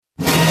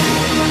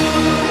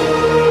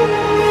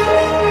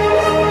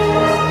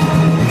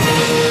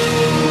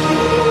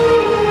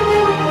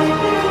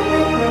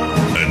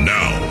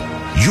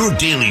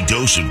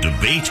dose of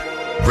debate,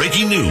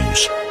 breaking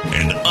news,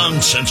 and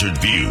uncensored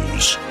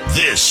views.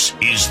 This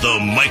is the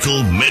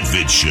Michael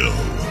Medved Show.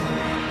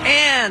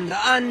 And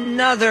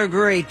another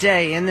great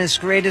day in this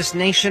greatest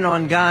nation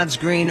on God's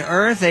green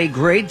earth. A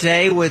great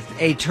day with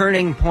a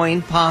turning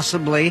point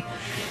possibly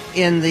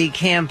in the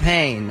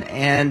campaign.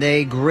 And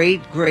a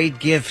great, great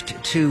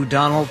gift to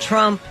Donald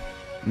Trump,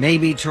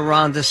 maybe to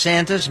Ron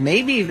DeSantis,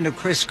 maybe even to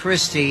Chris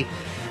Christie,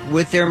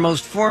 with their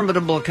most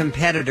formidable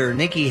competitor,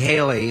 Nikki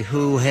Haley,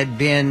 who had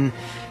been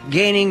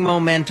gaining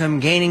momentum,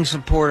 gaining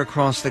support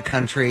across the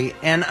country.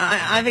 And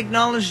I've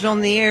acknowledged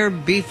on the air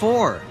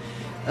before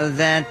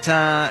that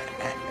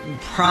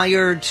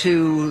prior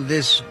to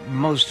this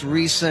most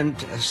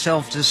recent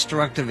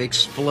self-destructive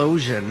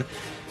explosion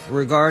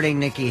regarding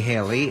Nikki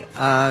Haley,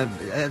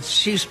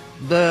 she's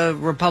the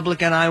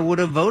Republican I would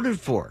have voted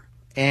for.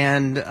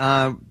 And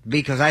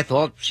because I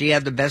thought she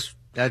had the best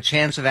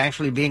chance of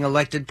actually being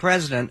elected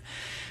president.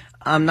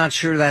 I'm not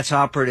sure that's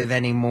operative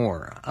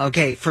anymore.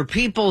 Okay, for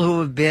people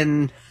who have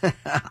been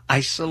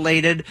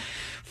isolated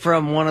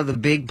from one of the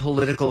big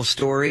political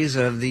stories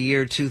of the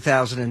year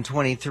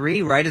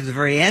 2023, right at the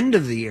very end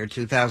of the year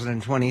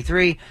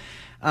 2023,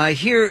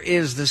 here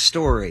is the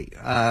story.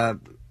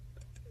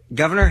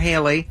 Governor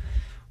Haley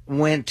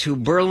went to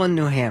Berlin,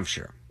 New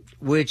Hampshire,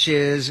 which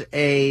is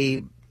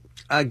a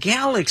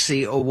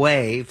galaxy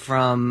away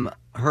from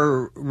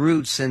her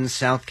roots in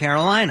South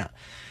Carolina.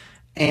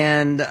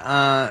 And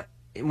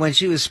when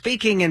she was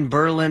speaking in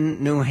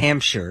Berlin, New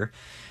Hampshire,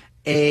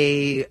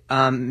 a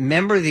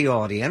member of the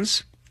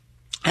audience,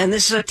 and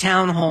this is a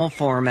town hall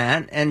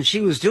format, and she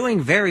was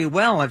doing very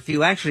well. If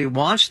you actually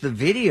watch the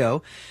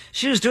video,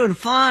 she was doing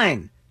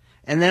fine.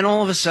 And then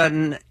all of a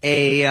sudden,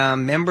 a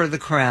member of the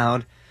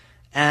crowd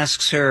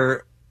asks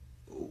her,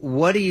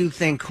 "What do you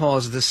think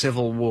caused the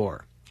Civil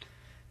War?"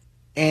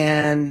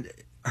 And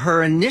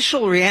her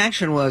initial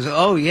reaction was,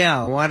 "Oh,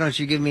 yeah, why don't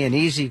you give me an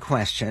easy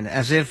question?"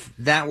 As if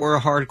that were a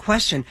hard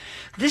question.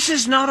 This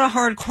is not a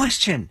hard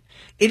question.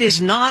 It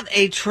is not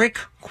a trick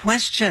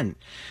question.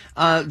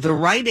 The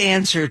right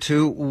answer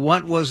to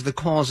what was the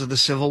cause of the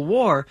Civil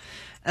War,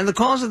 and the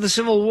cause of the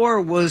Civil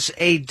War was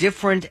a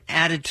different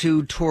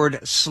attitude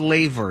toward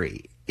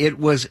slavery. It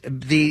was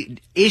the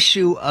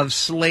issue of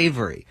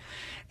slavery.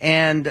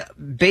 And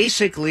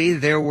basically,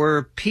 there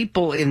were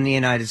people in the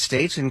United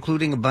States,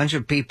 including a bunch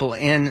of people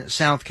in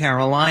South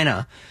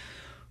Carolina,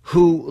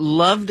 who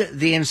loved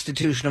the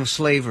institution of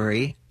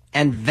slavery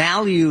and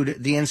valued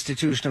the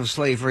institution of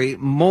slavery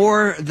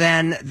more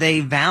than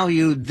they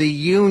valued the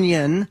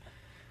union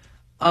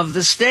of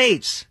the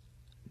states,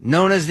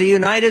 known as the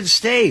United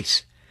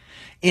States.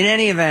 In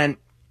any event,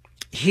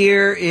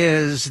 here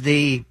is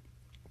the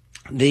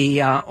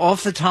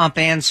off-the-top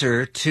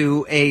answer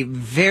to a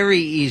very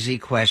easy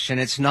question.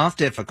 It's not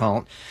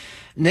difficult.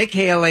 Nick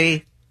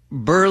Haley,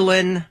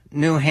 Berlin,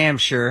 New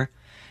Hampshire,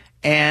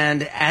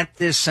 and at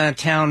this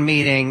town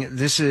meeting,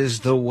 this is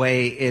the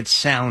way it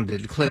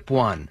sounded. Clip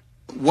one.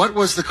 What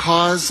was the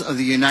cause of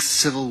the United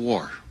Civil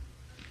War?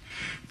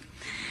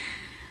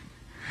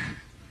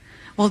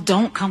 Well,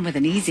 don't come with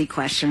an easy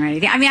question or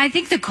anything. I mean, I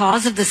think the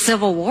cause of the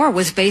Civil War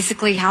was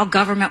basically how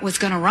government was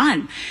going to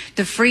run,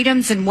 the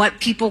freedoms and what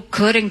people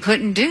could and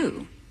couldn't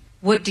do.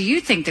 What do you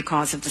think the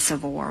cause of the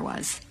Civil War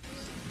was?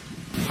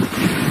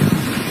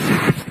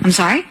 I'm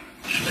sorry?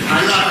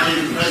 I'm not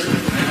being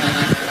president.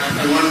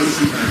 I want to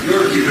see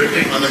your view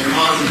on the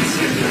cause of the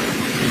Civil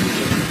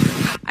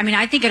War. I mean,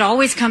 I think it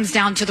always comes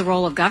down to the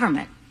role of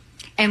government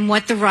and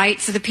what the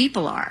rights of the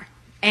people are.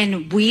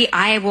 And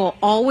I will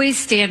always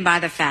stand by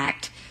the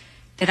fact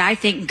that I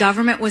think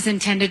government was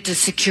intended to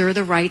secure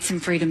the rights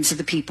and freedoms of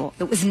the people.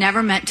 It was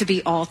never meant to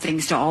be all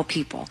things to all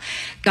people.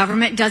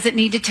 Government doesn't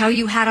need to tell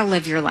you how to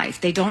live your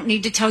life. They don't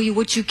need to tell you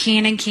what you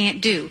can and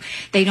can't do.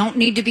 They don't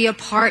need to be a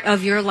part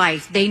of your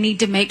life. They need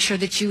to make sure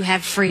that you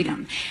have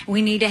freedom.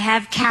 We need to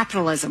have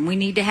capitalism. We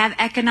need to have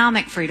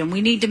economic freedom.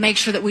 We need to make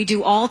sure that we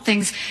do all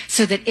things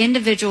so that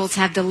individuals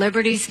have the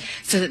liberties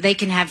so that they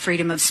can have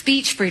freedom of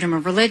speech, freedom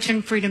of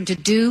religion, freedom to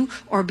do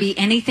or be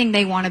anything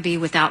they want to be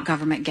without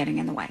government getting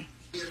in the way.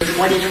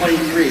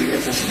 2023,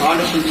 it's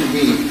astonishing to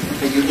me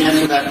that you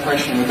answer that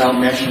question without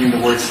mentioning the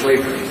word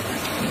slavery.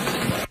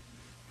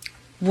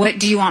 What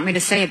do you want me to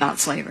say about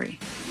slavery?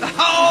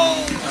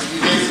 Oh! You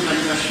answered my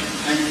question.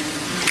 Thank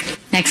you.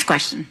 Next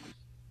question.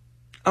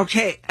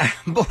 Okay,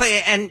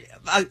 boy, and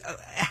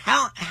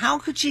how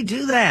could she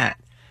do that?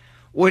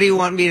 What do you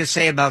want me to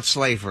say about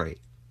slavery?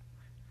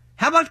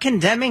 How about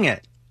condemning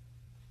it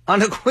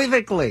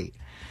unequivocally?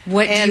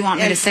 What do you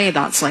want me to say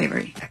about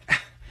slavery?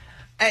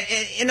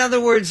 In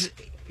other words,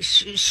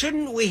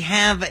 shouldn't we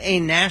have a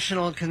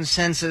national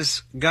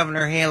consensus,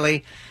 Governor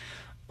Haley,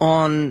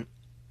 on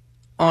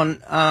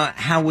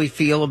how we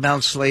feel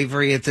about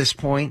slavery at this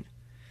point?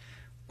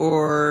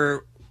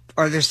 Or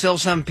are there still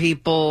some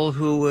people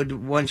who would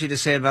want you to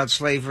say about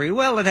slavery,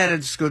 well, it had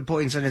its good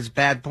points and its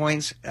bad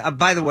points?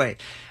 By the way,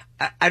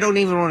 I don't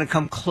even want to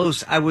come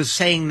close. I was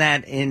saying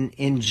that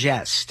in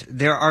jest.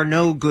 There are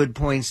no good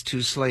points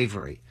to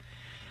slavery.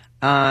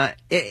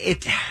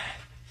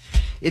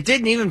 It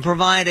didn't even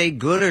provide a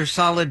good or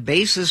solid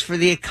basis for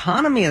the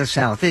economy of the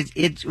South. It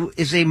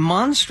is a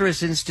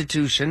monstrous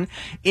institution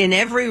in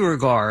every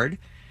regard.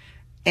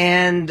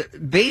 And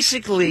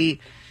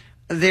basically,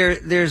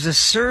 there's a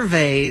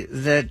survey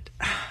that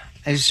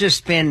has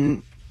just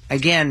been,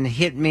 again,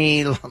 hit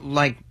me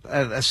like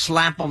a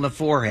slap on the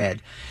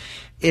forehead.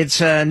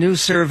 It's a new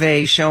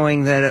survey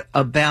showing that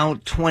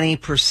about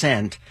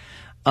 20%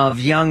 of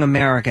young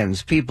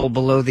Americans, people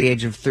below the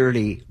age of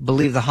 30,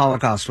 believe the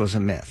Holocaust was a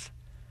myth.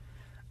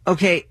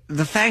 Okay,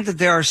 the fact that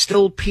there are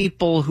still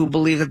people who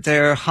believe that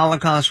the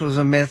Holocaust was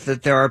a myth,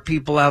 that there are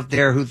people out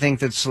there who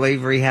think that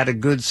slavery had a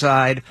good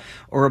side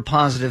or a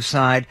positive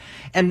side.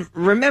 And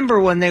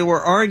remember when they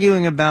were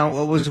arguing about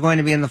what was going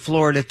to be in the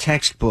Florida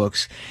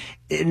textbooks,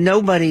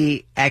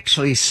 nobody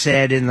actually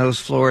said in those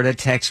Florida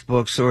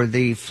textbooks or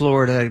the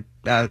Florida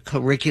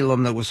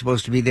curriculum that was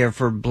supposed to be there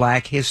for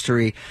black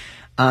history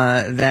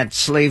that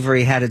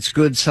slavery had its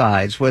good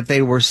sides. What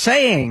they were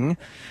saying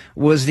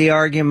was the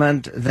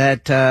argument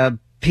that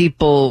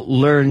people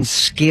learned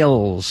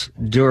skills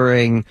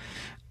during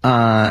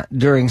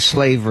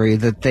slavery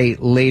that they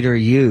later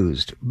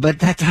used. But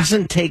that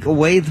doesn't take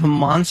away the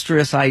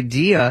monstrous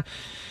idea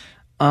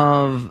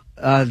of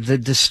the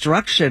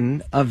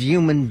destruction of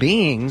human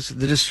beings,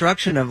 the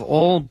destruction of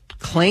all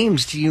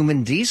claims to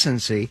human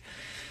decency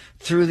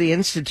through the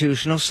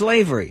institution of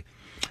slavery.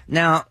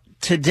 Now,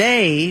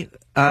 today,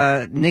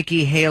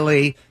 Nikki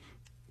Haley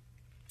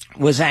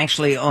was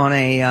actually on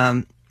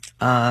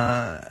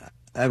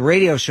a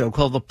radio show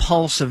called The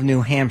Pulse of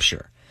New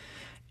Hampshire.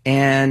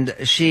 And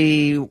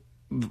she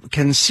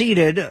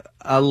conceded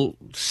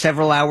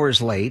several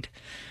hours late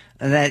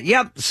that,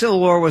 yep, the Civil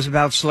War was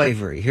about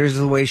slavery. Here's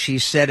the way she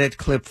said it,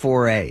 clip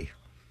 4A.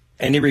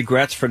 Any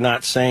regrets for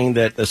not saying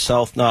that the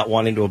South not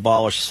wanting to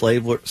abolish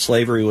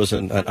slavery was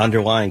an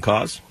underlying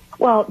cause?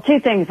 Well, two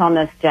things on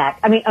this, Jack.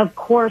 I mean, of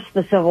course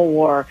the Civil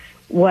War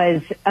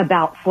was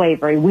about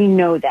slavery. We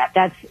know that.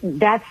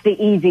 That's the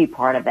easy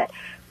part of it.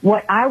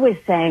 What I was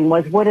saying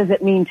was, what does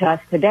it mean to us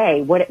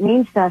today? What it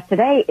means to us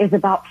today is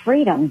about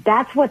freedom.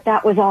 That's what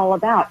that was all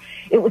about.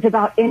 It was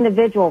about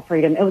individual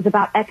freedom. It was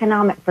about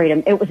economic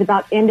freedom. It was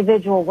about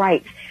individual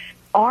rights.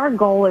 Our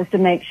goal is to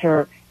make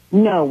sure,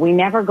 no, we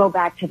never go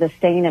back to the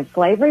stain of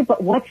slavery,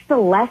 but what's the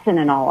lesson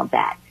in all of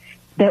that?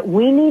 That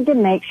we need to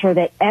make sure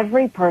that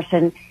every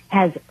person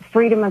has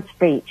freedom of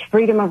speech,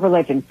 freedom of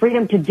religion,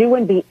 freedom to do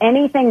and be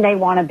anything they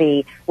want to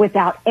be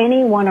without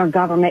anyone or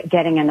government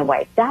getting in the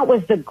way. That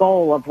was the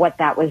goal of what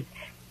that was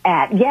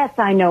at. Yes,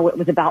 I know it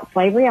was about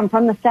slavery. I'm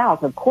from the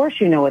South. Of course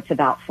you know it's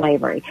about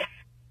slavery.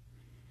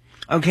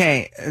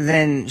 Okay,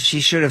 then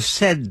she should have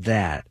said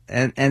that.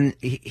 And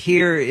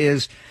here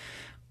is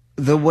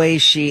the way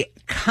she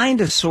kind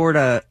of sort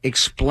of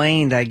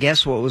explained, I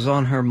guess, what was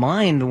on her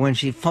mind when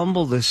she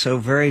fumbled this so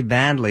very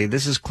badly.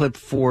 This is clip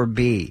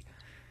 4B.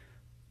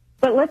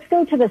 But let's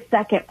go to the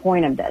second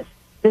point of this.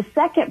 The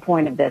second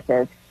point of this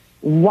is,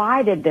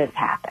 why did this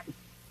happen?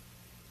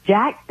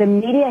 Jack, the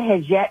media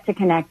has yet to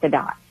connect the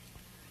dots.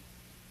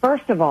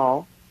 First of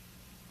all,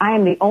 I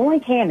am the only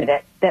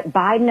candidate that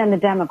Biden and the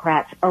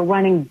Democrats are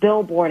running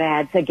billboard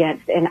ads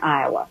against in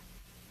Iowa.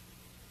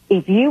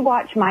 If you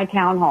watch my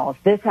town halls,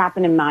 this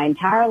happened in my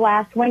entire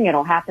last swing,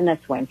 it'll happen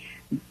this swing.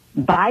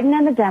 Biden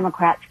and the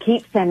Democrats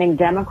keep sending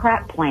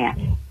Democrat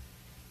plants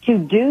to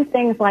do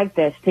things like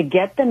this to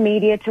get the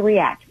media to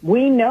react.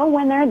 We know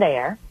when they're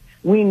there.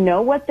 We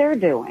know what they're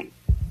doing.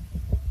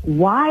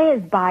 Why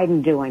is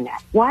Biden doing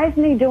that? Why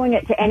isn't he doing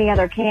it to any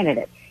other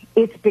candidate?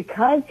 It's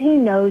because he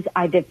knows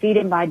I defeat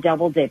him by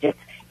double digits.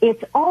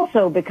 It's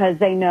also because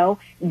they know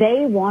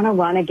they want to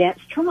run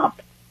against Trump.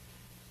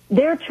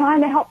 They're trying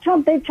to help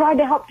Trump. They've tried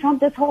to help Trump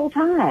this whole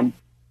time.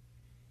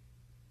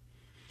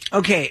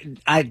 Okay,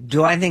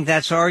 do I think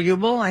that's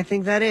arguable? I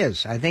think that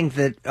is. I think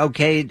that,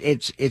 okay,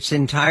 it's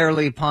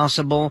entirely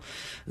possible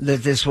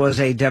that this was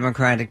a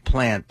Democratic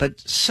plant.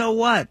 But so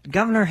what?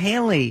 Governor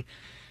Haley,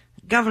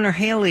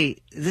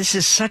 this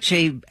is such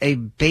a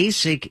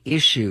basic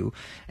issue.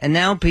 And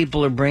now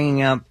people are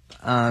bringing up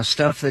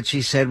stuff that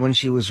she said when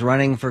she was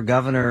running for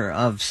governor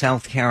of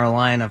South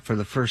Carolina for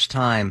the first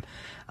time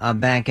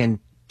back in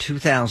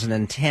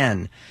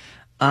 2010.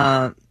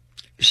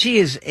 She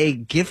is a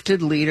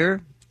gifted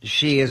leader.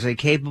 She is a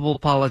capable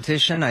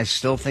politician. I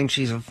still think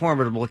she's a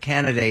formidable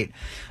candidate.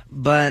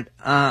 But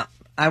I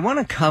want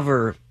to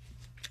cover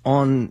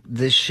on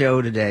this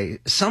show today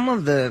some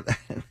of the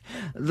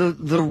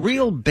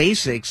real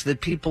basics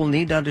that people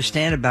need to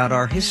understand about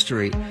our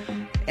history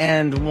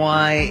and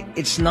why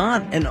it's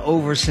not an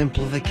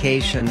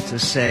oversimplification to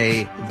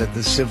say that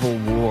the Civil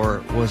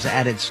War was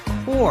at its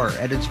core,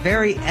 at its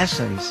very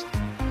essence,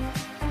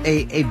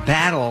 a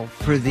battle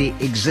for the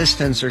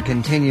existence or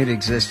continued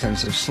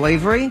existence of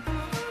slavery.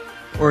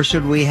 Or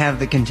should we have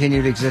the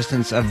continued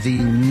existence of the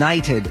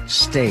United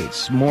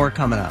States? More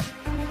coming up.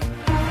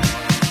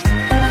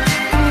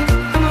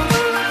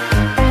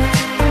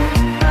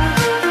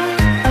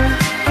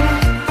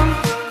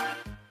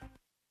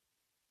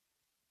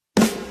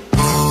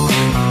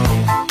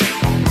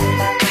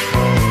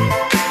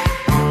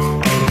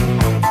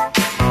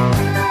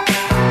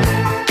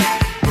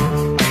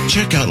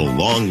 out a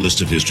long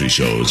list of history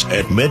shows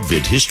at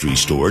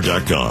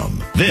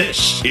MedvedHistoryStore.com.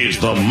 This is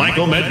the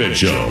Michael Medved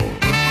Show.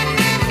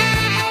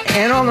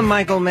 And on the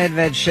Michael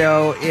Medved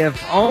Show, if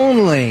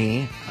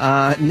only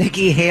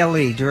Nikki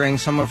Haley, during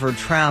some of her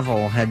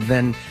travel, had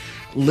been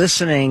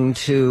listening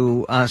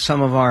to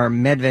some of our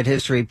Medved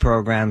history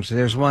programs.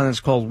 There's one that's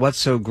called What's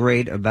So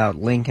Great About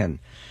Lincoln.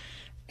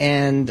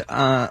 And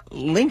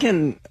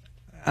Lincoln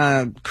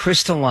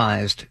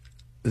crystallized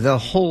the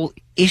whole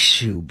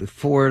issue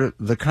before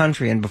the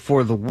country and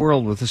before the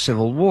world with the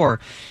Civil War.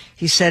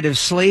 He said, if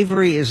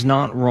slavery is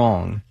not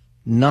wrong,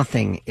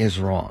 nothing is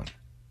wrong.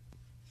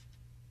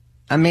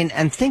 I mean,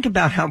 and think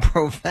about how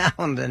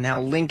profound and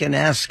how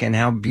Lincoln-esque and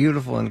how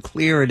beautiful and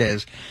clear it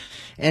is.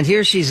 And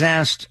here she's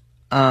asked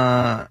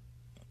what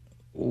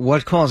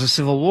caused the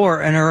Civil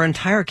War, and her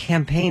entire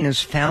campaign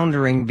is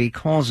foundering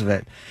because of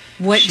it.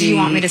 What do you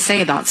want me to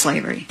say about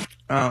slavery?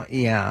 Oh,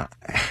 yeah.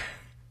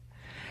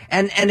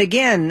 And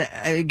again,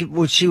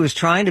 she was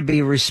trying to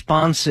be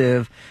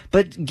responsive,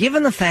 but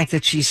given the fact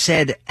that she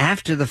said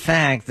after the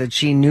fact that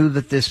she knew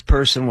that this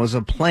person was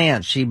a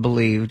plant, she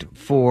believed,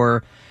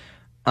 for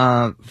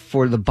the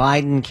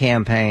Biden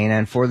campaign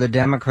and for the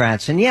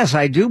Democrats. And yes,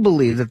 I do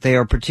believe that they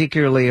are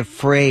particularly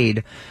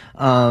afraid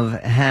of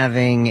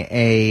having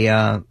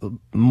a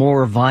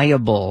more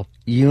viable,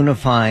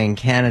 unifying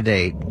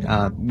candidate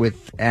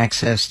with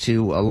access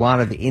to a lot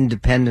of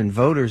independent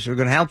voters who are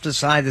going to help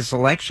decide this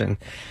election,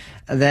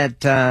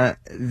 that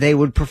they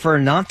would prefer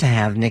not to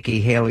have Nikki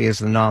Haley as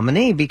the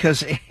nominee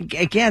because,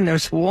 again,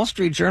 there's a Wall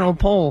Street Journal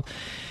poll,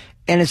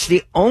 and it's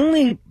the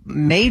only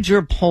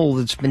major poll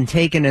that's been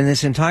taken in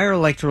this entire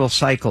electoral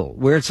cycle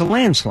where it's a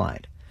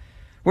landslide.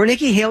 Where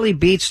Nikki Haley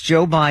beats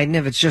Joe Biden,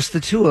 if it's just the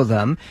two of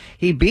them,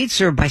 he beats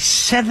her by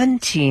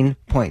 17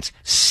 points.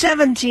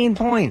 17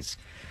 points.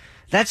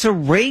 That's a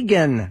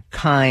Reagan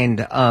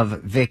kind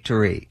of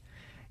victory.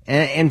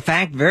 In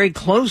fact, very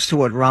close to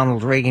what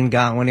Ronald Reagan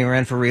got when he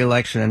ran for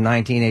re-election in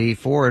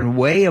 1984 and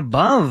way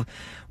above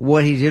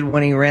what he did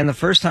when he ran the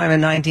first time in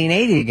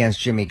 1980 against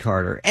Jimmy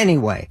Carter.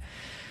 Anyway,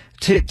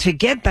 to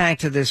get back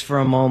to this for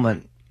a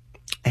moment,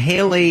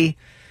 Haley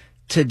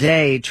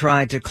today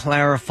tried to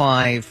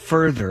clarify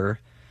further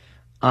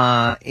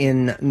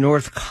in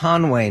North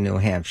Conway, New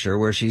Hampshire,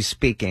 where she's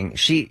speaking.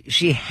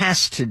 She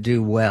has to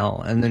do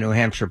well in the New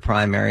Hampshire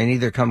primary and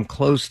either come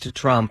close to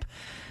Trump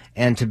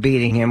and to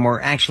beating him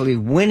or actually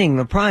winning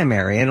the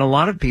primary. And a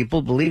lot of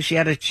people believe she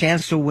had a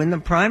chance to win the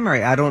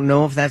primary. I don't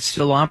know if that's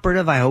still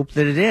operative. I hope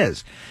that it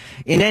is.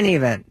 In any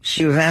event,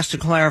 she was asked to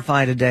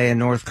clarify today in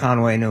North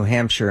Conway, New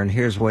Hampshire, and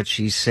here's what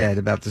she said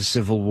about the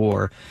Civil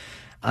War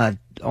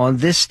on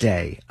this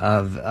day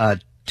of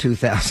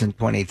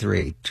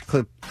 2023.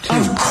 Clip 2.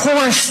 Of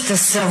course the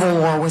Civil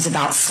War was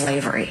about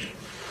slavery.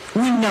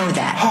 We know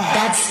that.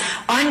 That's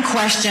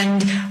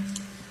unquestioned,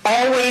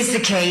 always the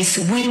case.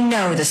 We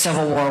know the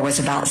Civil War was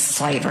about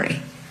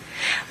slavery.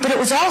 But it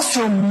was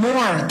also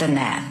more than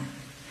that.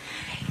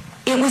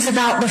 It was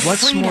about the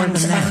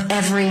freedoms of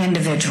every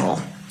individual.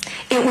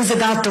 It was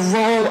about the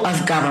role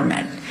of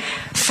government.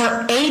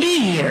 For 80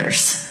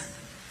 years,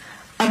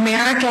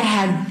 America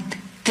had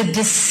the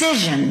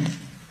decision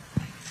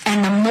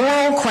and the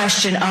moral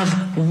question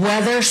of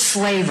whether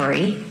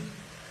slavery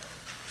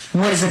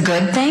was a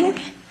good thing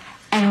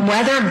and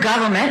whether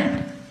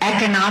government,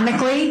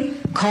 economically,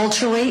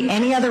 culturally,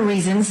 any other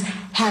reasons,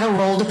 had a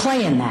role to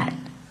play in that.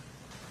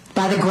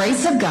 By the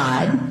grace of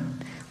God,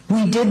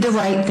 we did the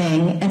right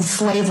thing and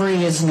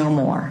slavery is no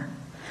more.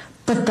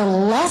 But the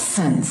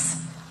lessons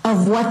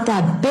of what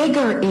that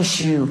bigger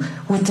issue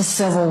with the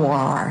Civil War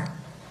are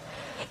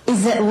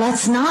is that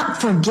let's not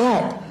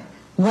forget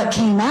what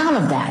came out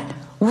of that,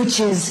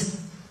 which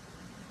is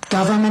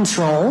government's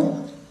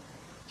role,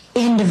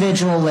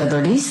 individual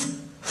liberties,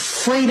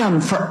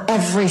 freedom for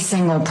every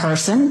single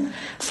person,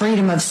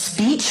 freedom of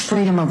speech,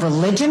 freedom of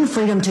religion,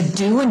 freedom to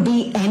do and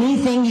be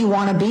anything you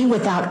want to be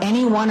without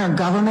anyone or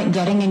government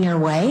getting in your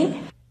way.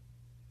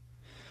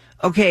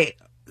 Okay,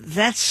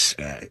 that's,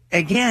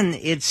 again,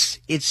 it's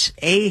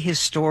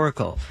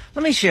ahistorical.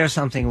 Let me share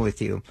something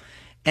with you.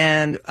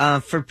 And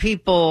for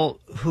people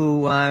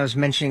who, I was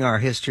mentioning our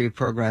history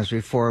programs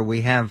before,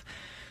 we have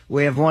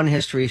one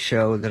history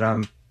show that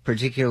I'm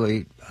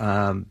particularly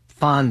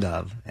fond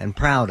of and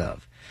proud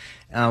of,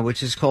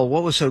 which is called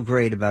What Was So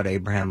Great About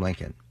Abraham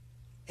Lincoln?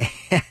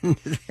 And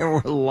there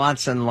were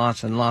lots and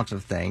lots and lots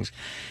of things,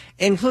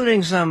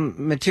 including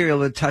some material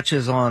that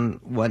touches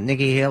on what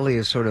Nikki Haley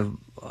is sort of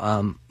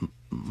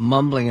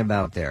mumbling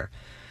about there.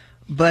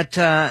 But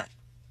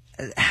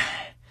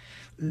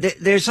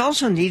there's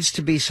also needs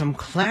to be some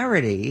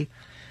clarity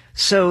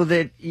so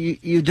that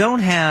you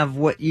don't have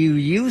what you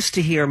used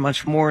to hear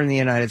much more in the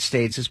United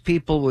States, as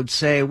people would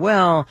say,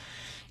 well,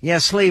 yeah,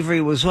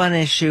 slavery was one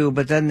issue,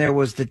 but then there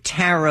was the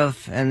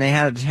tariff, and they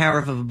had a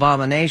tariff of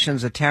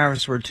abominations. The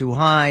tariffs were too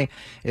high.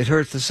 It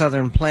hurt the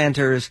southern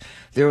planters.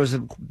 There was a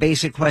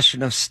basic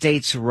question of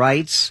states'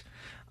 rights.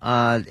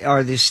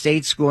 Are the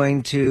states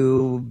going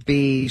to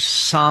be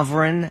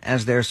sovereign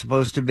as they're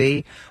supposed to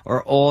be,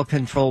 or all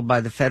controlled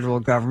by the federal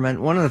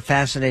government? One of the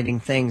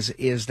fascinating things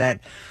is that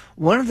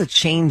one of the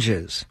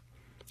changes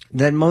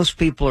that most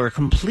people are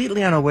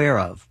completely unaware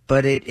of,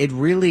 but it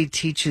really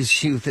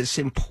teaches you this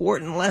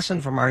important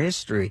lesson from our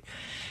history,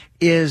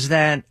 is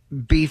that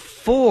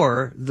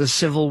before the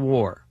Civil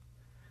War,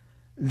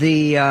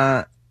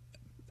 the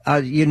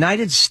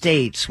United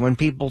States, when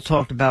people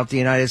talked about the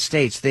United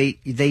States, they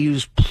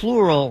used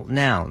plural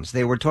nouns.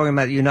 They were talking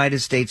about the United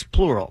States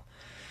plural.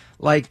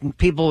 Like,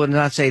 people would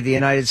not say the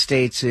United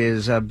States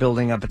is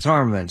building up its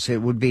armaments.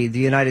 It would be the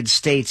United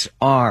States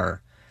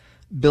are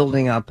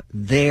building up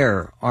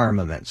their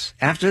armaments.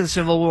 After the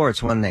Civil War,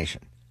 it's one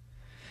nation.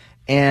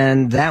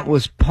 And that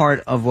was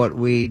part of what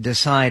we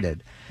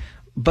decided.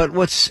 But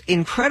what's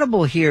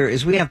incredible here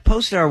is we have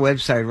posted our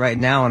website right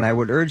now, and I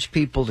would urge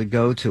people to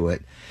go to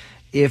it.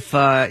 If you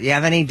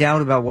have any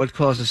doubt about what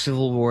caused the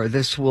Civil War,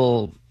 this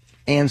will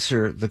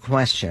answer the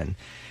question.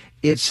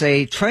 It's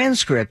a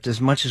transcript,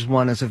 as much as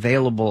one is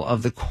available,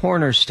 of the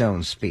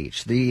Cornerstone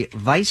speech. The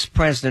Vice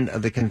President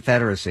of the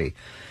Confederacy,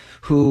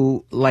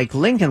 who, like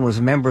Lincoln, was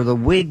a member of the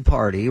Whig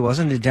Party. He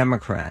wasn't a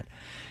Democrat.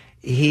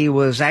 He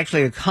was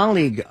actually a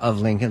colleague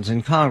of Lincoln's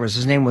in Congress.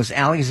 His name was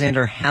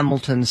Alexander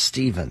Hamilton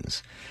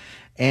Stevens.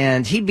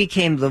 And he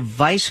became the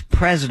Vice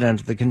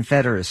President of the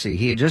Confederacy.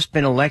 He had just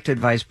been elected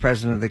Vice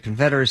President of the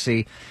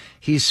Confederacy.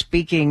 He's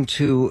speaking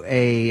to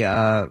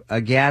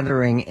a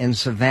gathering in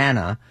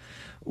Savannah,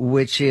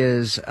 which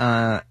is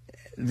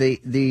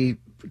the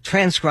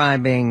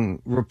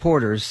transcribing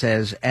reporter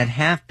says, at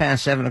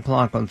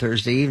 7:30 on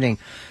Thursday evening,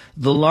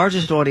 the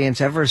largest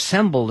audience ever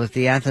assembled at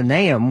the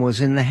Athenaeum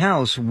was in the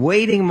house,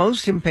 waiting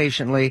most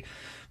impatiently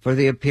for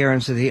the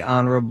appearance of the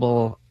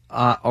Honorable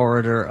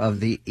Orator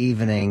of the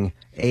evening,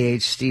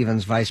 A.H.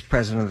 Stevens, Vice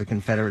President of the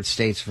Confederate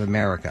States of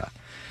America.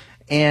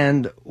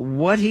 And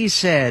what he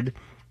said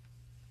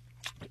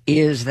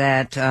is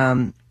that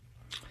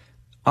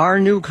our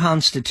new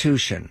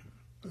Constitution,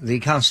 the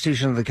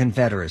Constitution of the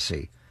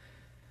Confederacy,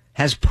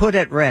 has put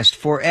at rest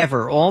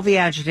forever all the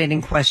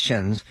agitating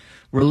questions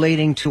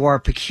relating to our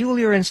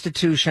peculiar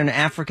institution,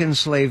 African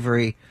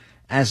slavery,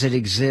 as it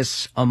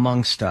exists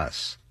amongst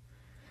us.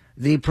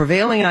 The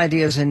prevailing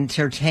ideas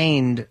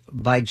entertained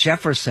by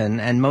Jefferson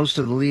and most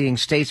of the leading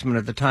statesmen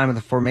at the time of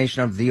the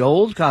formation of the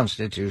old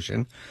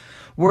Constitution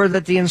were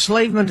that the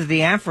enslavement of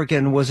the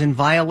African was in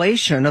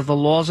violation of the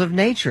laws of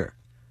nature,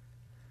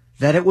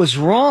 that it was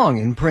wrong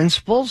in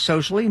principle,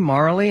 socially,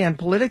 morally, and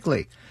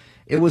politically.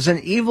 It was an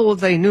evil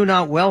they knew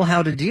not well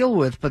how to deal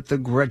with, but the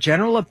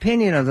general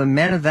opinion of the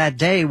men of that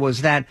day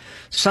was that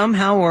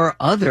somehow or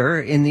other,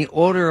 in the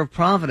order of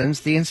providence,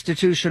 the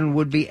institution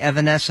would be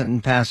evanescent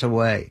and pass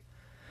away.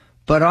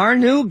 But our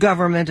new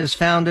government is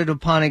founded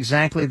upon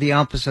exactly the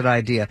opposite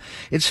idea.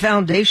 Its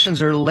foundations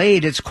are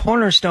laid, its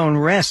cornerstone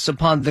rests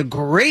upon the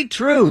great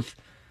truth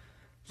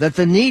that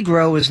the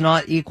Negro is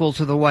not equal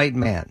to the white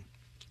man.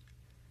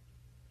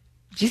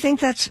 Do you think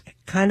that's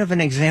kind of an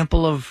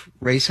example of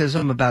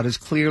racism about as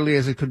clearly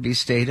as it could be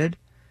stated?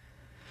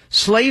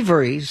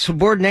 Slavery,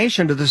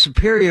 subordination to the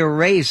superior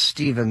race,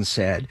 Stevens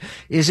said,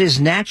 is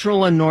his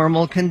natural and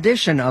normal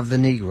condition of the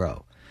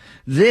Negro.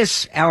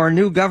 This, our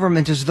new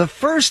government, is the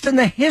first in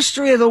the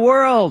history of the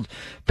world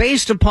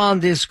based upon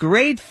this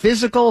great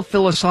physical,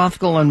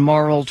 philosophical, and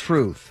moral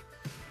truth.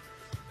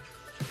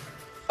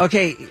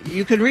 Okay,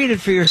 you can read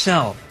it for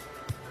yourself.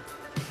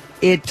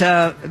 It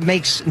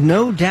makes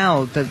no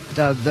doubt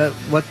that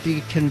what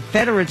the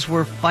Confederates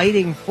were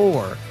fighting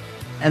for,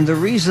 and the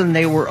reason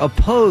they were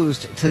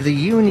opposed to the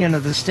Union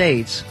of the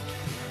States,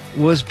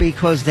 was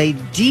because they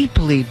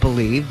deeply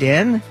believed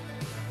in,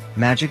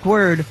 magic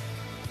word,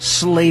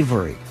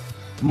 slavery.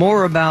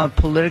 More about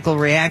political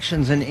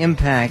reactions and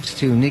impacts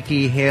to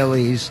Nikki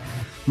Haley's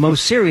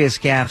most serious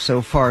gaffe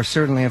so far,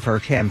 certainly of her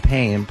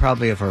campaign,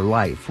 probably of her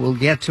life. We'll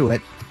get to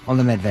it on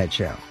The Medved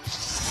Show.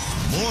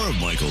 More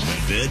Michael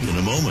Medved in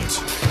a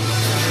moment.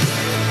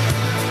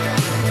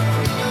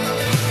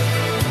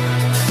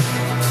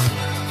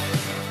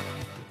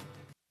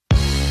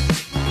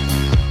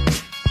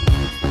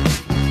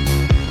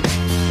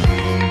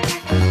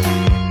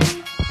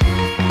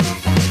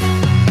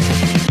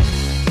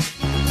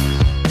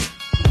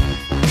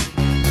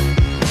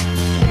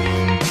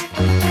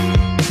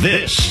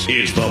 This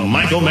is the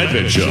Michael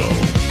Medved Show.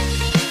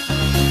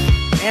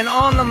 And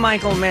on the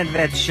Michael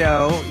Medved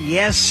Show,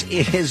 yes,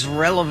 it is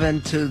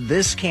relevant to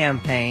this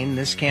campaign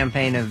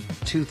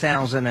of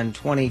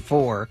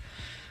 2024,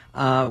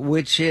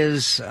 which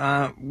is,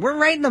 we're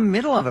right in the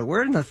middle of it.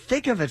 We're in the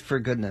thick of it, for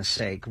goodness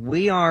sake.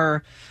 We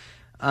are,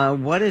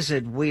 what is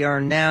it? We are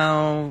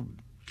now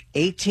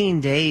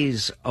 18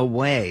 days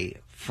away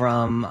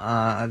from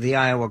the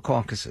Iowa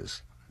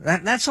caucuses.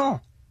 That's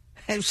all.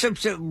 It's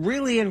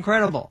really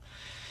incredible.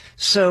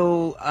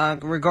 So,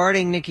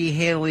 regarding Nikki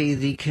Haley,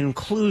 the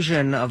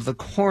conclusion of the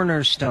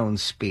Cornerstone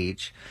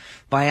speech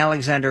by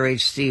Alexander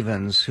H.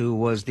 Stevens, who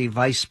was the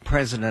Vice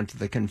President of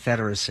the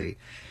Confederacy,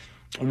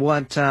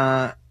 what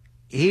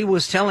he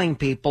was telling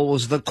people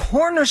was the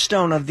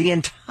cornerstone of the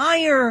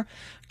entire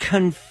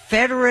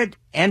Confederate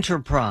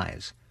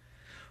enterprise,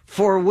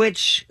 for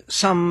which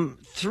some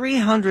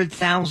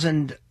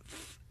 300,000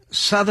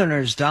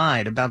 Southerners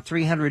died, about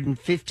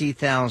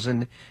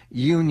 350,000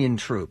 Union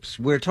troops.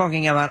 We're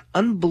talking about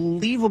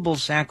unbelievable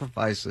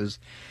sacrifices.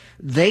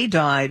 They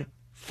died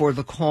for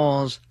the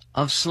cause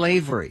of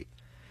slavery.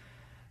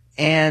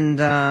 And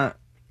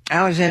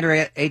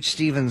Alexander H.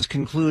 Stephens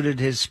concluded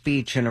his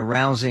speech in a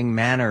rousing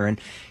manner, and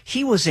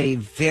he was a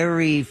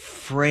very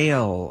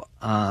frail,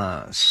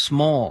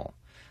 small,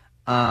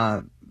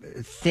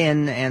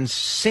 thin and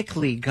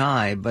sickly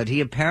guy, but he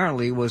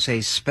apparently was a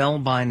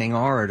spellbinding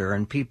orator,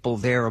 and people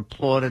there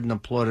applauded and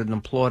applauded and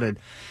applauded.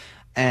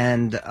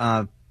 And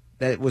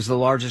it was the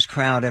largest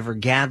crowd ever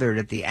gathered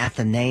at the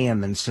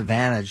Athenaeum in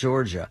Savannah,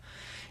 Georgia.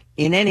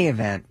 In any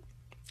event,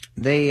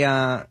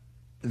 the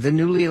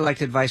newly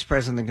elected vice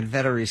president of the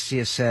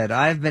Confederacy said,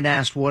 "I've been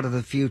asked what of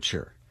the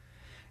future.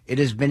 It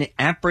has been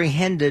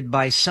apprehended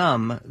by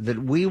some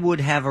that we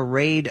would have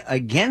arrayed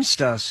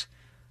against us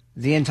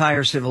the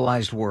entire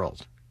civilized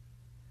world.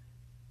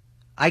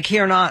 I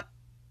care not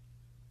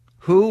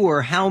who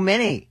or how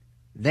many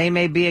they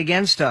may be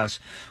against us.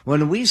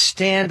 When we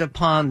stand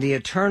upon the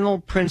eternal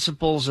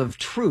principles of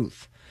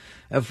truth,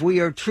 if we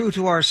are true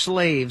to our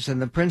slaves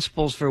and the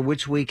principles for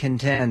which we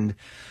contend,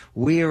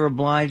 we are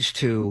obliged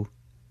to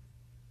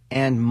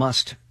and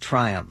must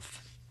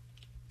triumph."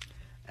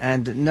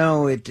 And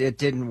no, it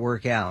didn't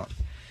work out.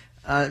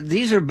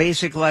 These are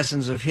basic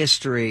lessons of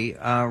history.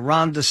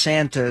 Ron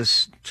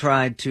DeSantis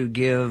tried to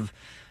give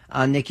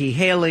Nikki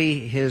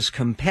Haley, his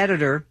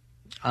competitor,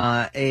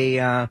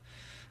 a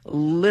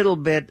little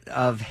bit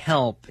of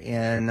help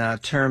in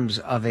terms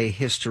of a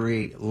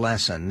history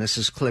lesson. This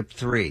is clip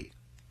 3.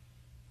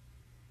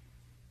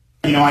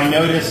 You know, I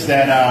noticed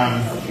that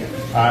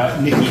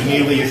Nikki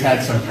Haley has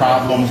had some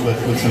problems with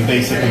some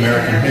basic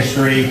American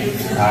history.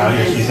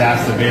 She's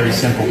asked a very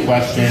simple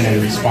question and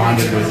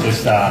responded with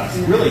just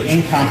really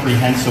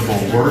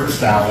incomprehensible word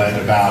salad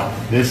about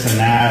this and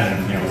that.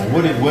 And, you know,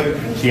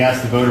 what she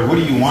asked the voter, what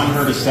do you want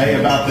her to say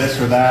about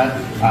this or that?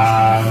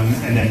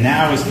 And then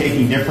now is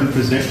taking different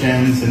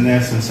positions in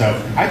this. And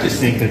so I just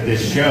think that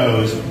this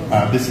shows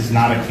this is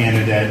not a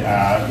candidate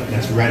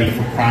that's ready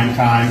for prime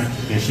time.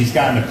 You know, she's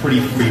gotten a pretty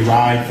free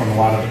ride from a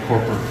lot of the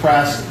corporate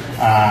press.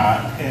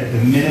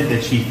 The minute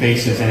that she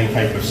faces any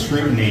type of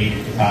scrutiny,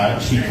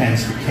 she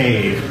tends to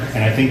cave,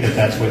 and I think that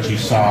that's what you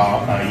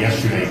saw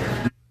yesterday.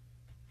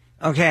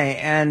 Okay,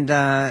 and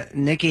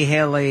Nikki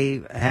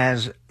Haley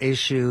has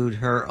issued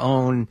her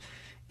own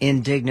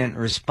indignant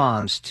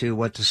response to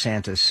what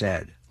DeSantis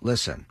said.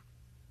 Listen.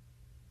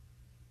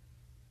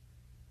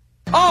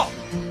 Oh,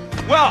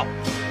 well,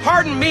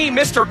 pardon me,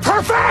 Mr.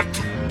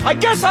 Perfect. I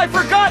guess I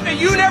forgot that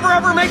you never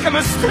ever make a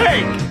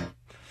mistake.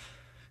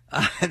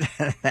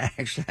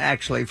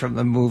 Actually, from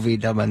the movie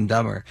Dumb and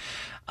Dumber.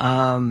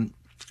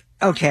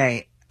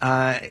 Okay,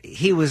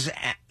 he was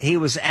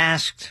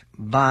asked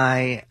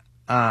by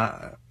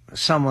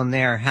someone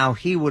there how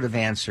he would have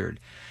answered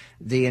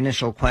the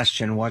initial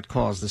question, what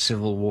caused the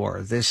Civil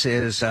War. This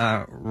is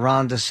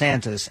Ron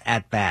DeSantis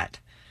at bat.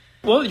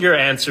 What would your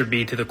answer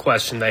be to the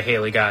question that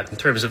Haley got in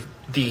terms of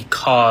the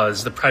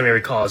cause, the primary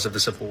cause of the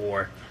Civil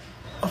War?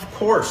 Of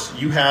course,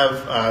 you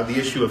have the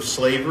issue of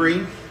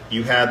slavery.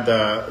 You had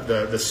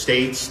the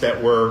states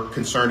that were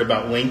concerned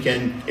about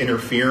Lincoln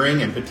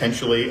interfering and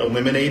potentially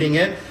eliminating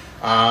it,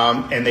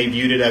 and they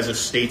viewed it as a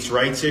states'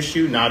 rights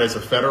issue, not as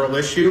a federal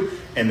issue,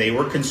 and they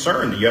were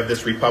concerned. You have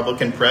this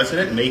Republican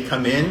president may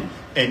come in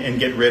and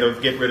get rid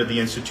of the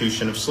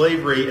institution of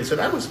slavery, and so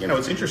that was,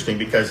 it's interesting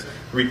because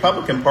the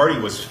Republican Party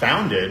was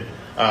founded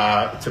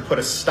to put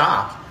a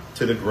stop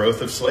to the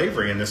growth of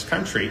slavery in this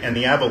country, and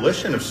the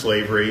abolition of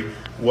slavery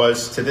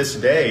was, to this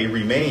day,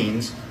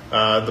 remains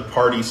the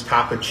party's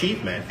top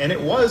achievement. And it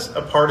was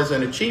a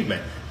partisan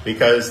achievement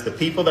because the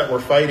people that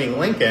were fighting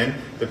Lincoln,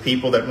 the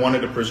people that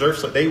wanted to preserve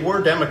slavery, they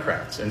were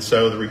Democrats. And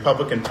so the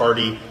Republican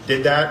Party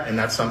did that, and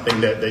that's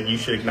something that you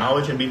should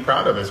acknowledge and be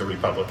proud of as a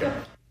Republican.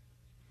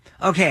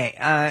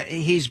 Okay,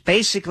 he's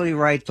basically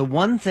right. The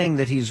one thing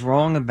that he's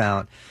wrong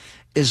about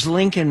is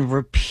Lincoln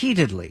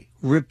repeatedly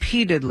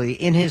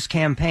in his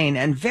campaign,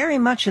 and very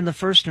much in the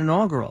first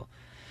inaugural,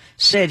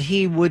 said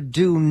he would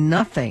do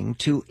nothing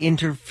to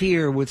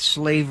interfere with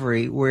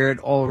slavery where it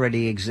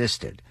already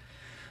existed.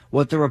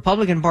 What the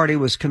Republican Party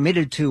was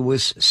committed to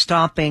was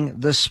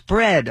stopping the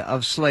spread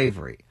of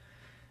slavery.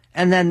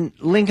 And then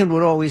Lincoln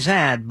would always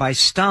add, by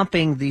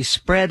stopping the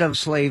spread of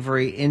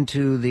slavery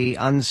into the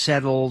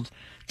unsettled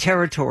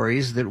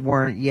territories that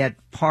weren't yet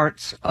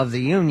parts of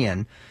the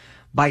Union,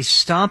 by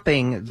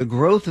stopping the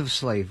growth of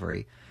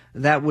slavery,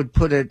 that would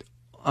put it,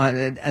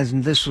 as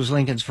this was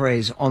Lincoln's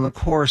phrase, on the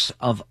course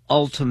of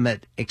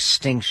ultimate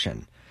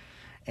extinction.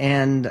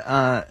 And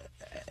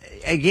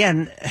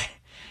again,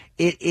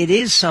 it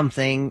is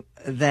something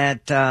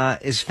that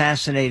is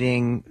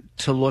fascinating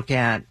to look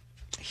at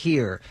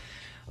here.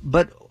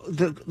 But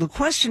the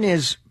question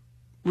is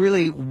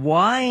really,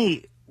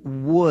 why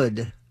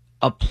would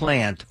a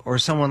plant or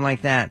someone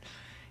like that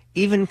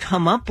even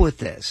come up with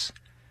this?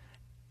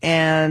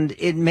 And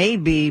it may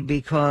be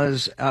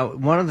because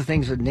one of the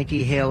things that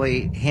Nikki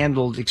Haley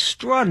handled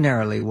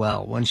extraordinarily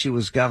well when she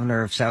was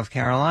governor of South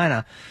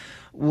Carolina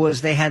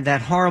was they had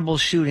that horrible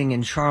shooting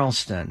in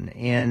Charleston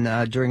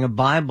during a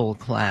Bible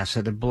class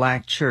at a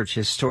black church,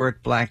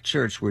 historic black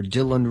church, where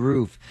Dylan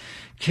Roof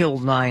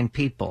killed 9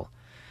 people.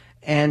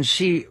 And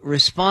she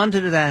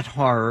responded to that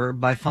horror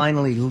by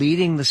finally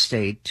leading the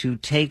state to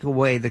take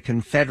away the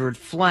Confederate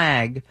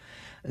flag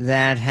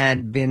that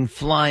had been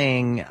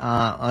flying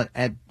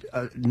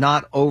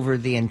not over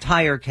the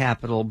entire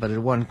Capitol, but at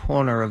one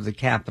corner of the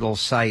Capitol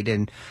site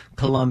in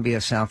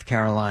Columbia, South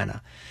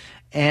Carolina.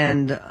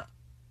 And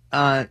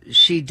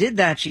she did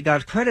that. She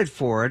got credit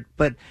for it,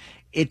 but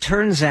it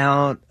turns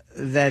out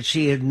that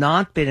she had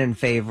not been in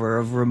favor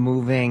of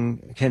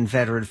removing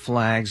Confederate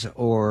flags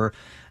or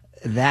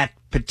that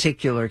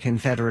particular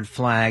Confederate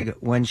flag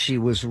when she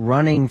was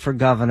running for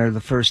governor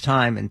the first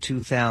time in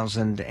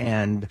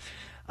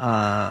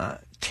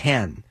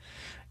 2010.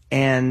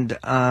 And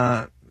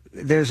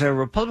there's a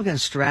Republican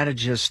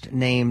strategist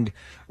named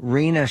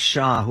Rena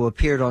Shah who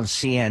appeared on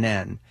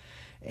CNN,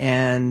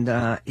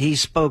 and he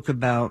spoke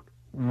about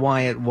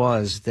why it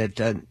was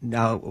that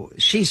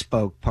she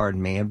spoke,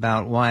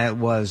 about why it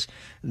was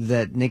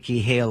that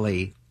Nikki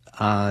Haley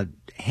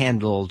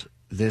handled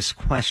this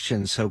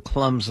question so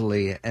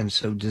clumsily and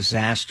so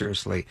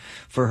disastrously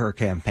for her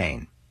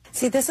campaign.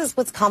 See, this is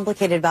what's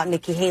complicated about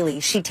Nikki Haley.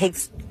 She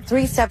takes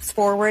 3 steps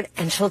forward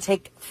and she'll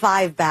take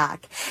 5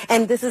 back.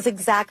 And this is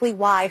exactly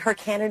why her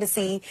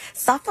candidacy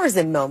suffers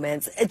in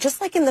moments. Just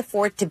like in the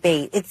 4th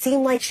debate, it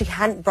seemed like she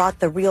hadn't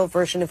brought the real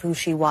version of who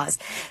she was.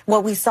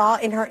 What we saw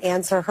in her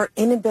answer, her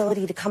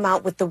inability to come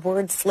out with the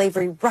word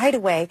slavery right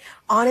away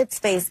on its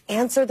face,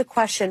 answer the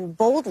question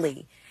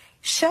boldly,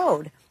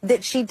 showed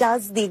that she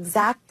does the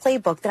exact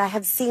playbook that I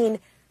have seen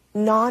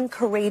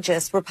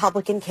non-courageous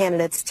Republican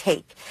candidates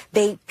take.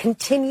 They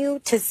continue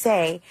to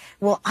say,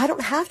 well, I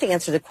don't have to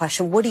answer the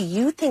question. What do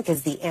you think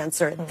is the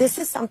answer? This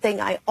is something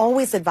I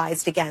always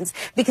advised against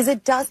because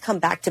it does come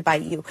back to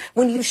bite you.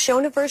 When you've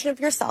shown a version of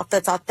yourself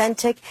that's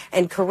authentic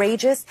and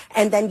courageous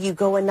and then you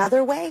go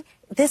another way,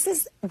 this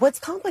is what's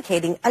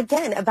complicating,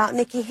 again, about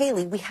Nikki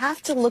Haley. We have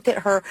to look at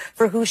her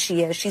for who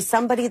she is. She's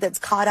somebody that's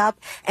caught up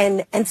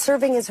and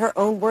serving as her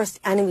own worst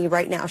enemy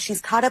right now.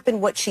 She's caught up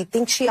in what she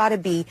thinks she ought to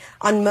be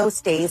on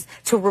most days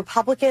to a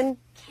Republican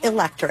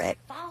electorate.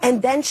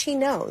 And then she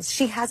knows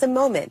she has a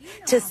moment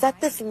to set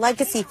this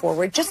legacy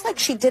forward, just like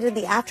she did in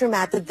the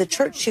aftermath of the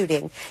church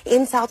shooting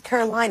in South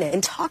Carolina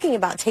and talking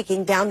about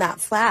taking down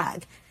that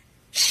flag.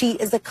 She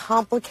is a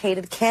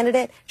complicated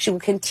candidate. She will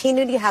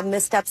continue to have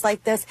missteps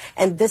like this,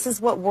 and this is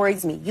what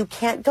worries me. You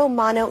can't go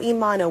mano a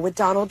mano with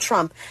Donald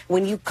Trump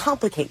when you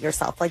complicate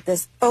yourself like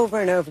this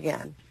over and over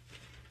again.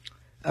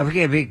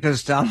 Okay,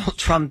 because Donald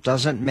Trump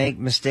doesn't make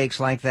mistakes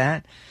like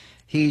that.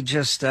 He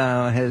just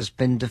has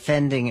been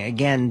defending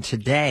again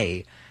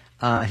today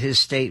his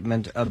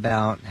statement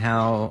about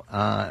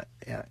how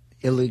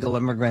illegal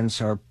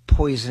immigrants are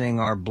poisoning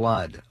our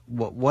blood.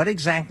 What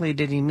exactly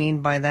did he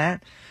mean by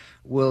that?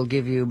 We'll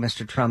give you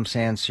Mr. Trump's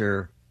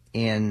answer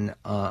in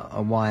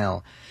a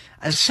while.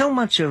 So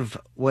much of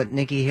what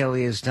Nikki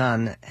Haley has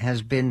done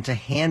has been to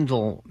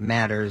handle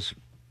matters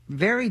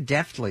very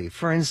deftly.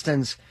 For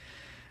instance,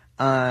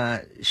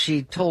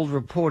 she told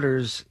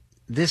reporters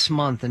this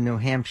month in New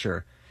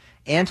Hampshire,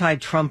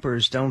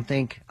 anti-Trumpers don't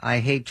think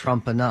I hate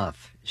Trump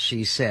enough,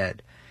 she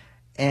said.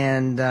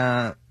 And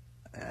then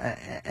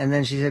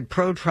she said,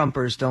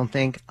 pro-Trumpers don't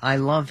think I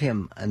love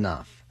him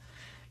enough.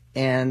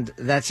 And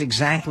that's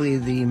exactly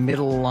the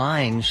middle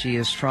line she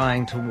is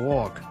trying to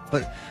walk.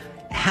 But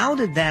how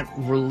did that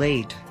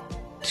relate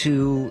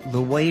to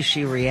the way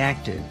she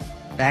reacted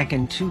back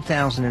in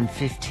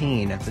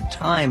 2015 at the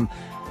time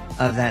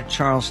of that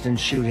Charleston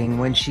shooting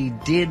when she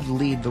did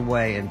lead the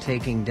way in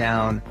taking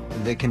down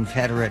the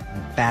Confederate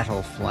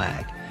battle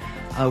flag?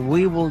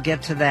 We will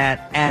get to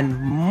that and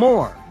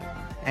more.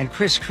 And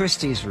Chris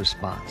Christie's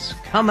response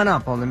coming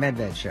up on The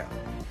Medved Show.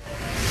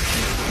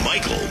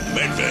 Michael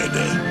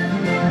Medved.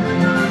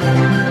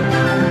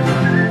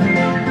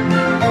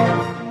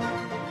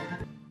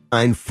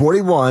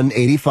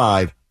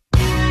 94185.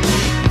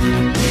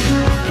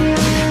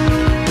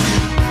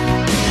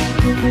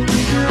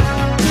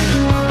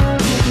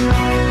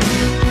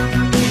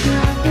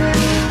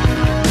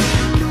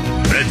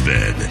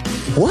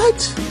 Medved.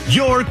 What?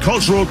 Your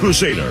cultural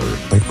crusader.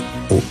 Like,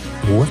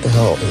 what the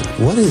hell?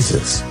 What is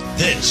this?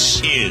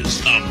 This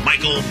is the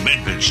Michael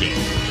Medved Show.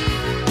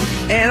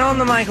 And on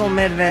the Michael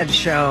Medved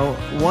Show,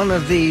 one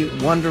of the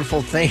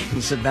wonderful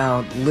things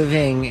about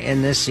living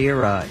in this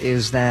era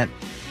is that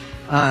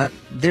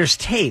there's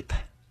tape.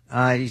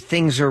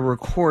 Things are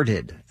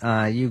recorded.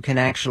 You can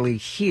actually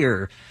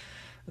hear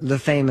the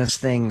famous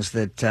things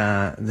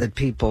that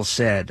people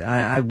said.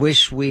 I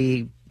wish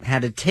we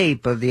had a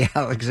tape of the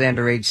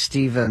Alexander H.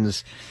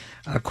 Stevens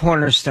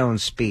cornerstone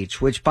speech,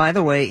 which, by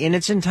the way, in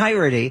its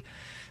entirety,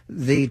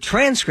 the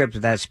transcript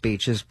of that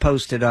speech is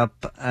posted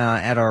up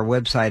at our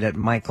website at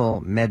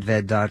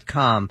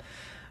michaelmedved.com,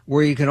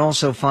 where you can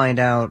also find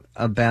out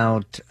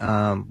about,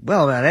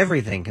 about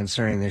everything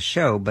concerning this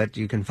show, but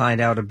you can find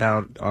out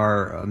about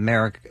our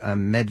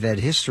Medved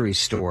History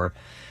Store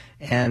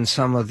and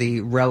some of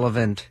the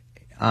relevant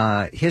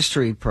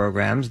history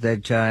programs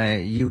that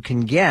you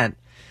can get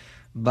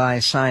by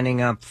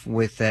signing up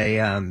with a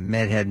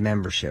MedHead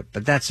membership.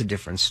 But that's a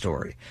different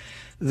story.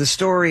 The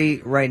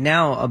story right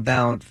now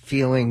about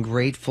feeling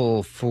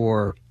grateful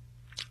for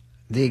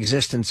the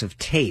existence of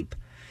tape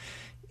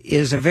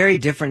is a very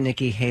different.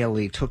 Nikki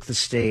Haley took the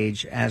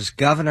stage as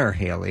Governor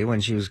Haley when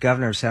she was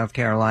governor of South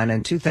Carolina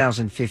in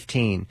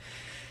 2015.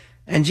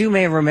 And you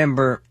may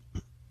remember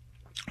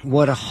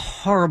what a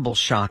horrible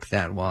shock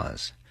that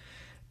was.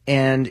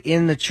 And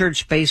in the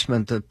church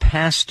basement, the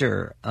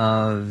pastor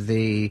of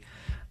the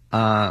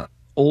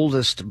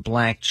oldest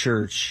black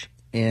church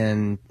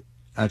in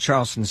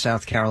Charleston,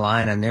 South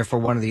Carolina, and therefore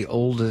one of the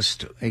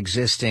oldest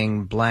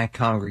existing black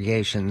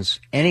congregations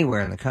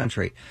anywhere in the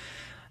country,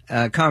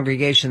 a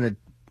congregation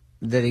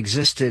that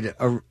existed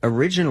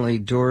originally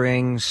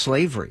during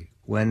slavery,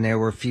 when there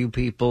were few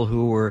people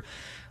who were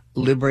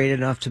liberated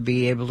enough to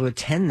be able to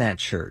attend that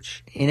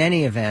church. In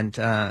any event,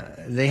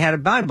 they had a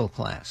Bible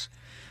class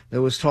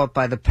that was taught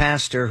by the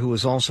pastor, who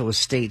was also a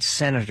state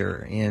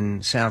senator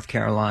in South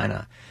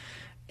Carolina.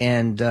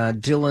 And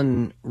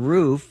Dylan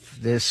Roof,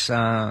 this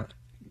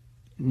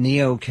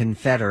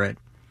neo-Confederate,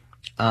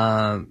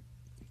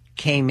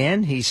 came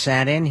in, he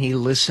sat in, he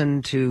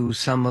listened to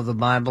some of the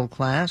Bible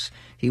class,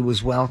 he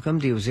was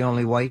welcomed, he was the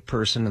only white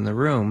person in the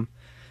room,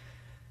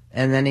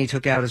 and then he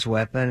took out his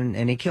weapon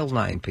and he killed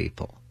 9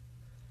 people.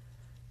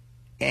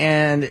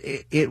 And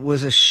it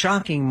was a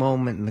shocking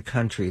moment in the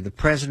country. The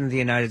President of the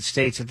United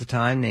States at the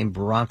time, named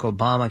Barack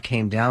Obama,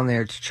 came down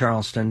there to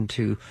Charleston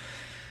to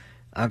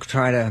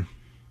try to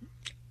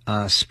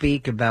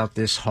speak about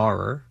this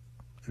horror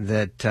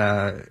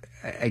that,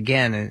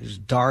 again, it was a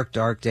dark,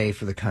 dark day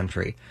for the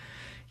country.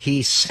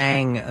 He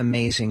sang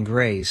Amazing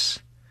Grace.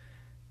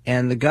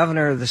 And the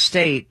governor of the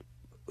state,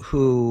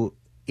 who,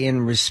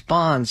 in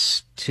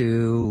response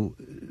to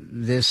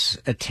this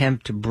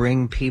attempt to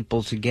bring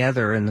people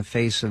together in the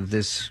face of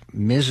this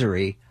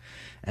misery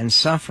and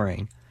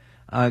suffering,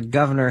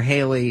 Governor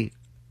Haley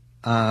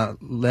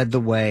led the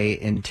way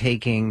in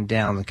taking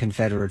down the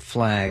Confederate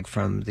flag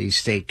from the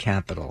state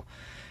capitol.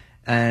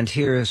 And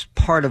here is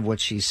part of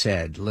what she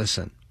said.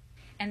 Listen.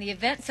 And the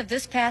events of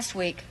this past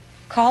week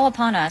call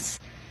upon us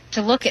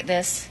to look at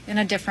this in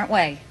a different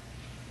way.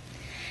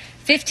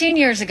 15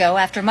 years ago,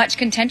 after much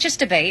contentious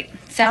debate,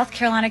 South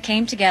Carolina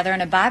came together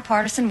in a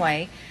bipartisan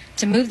way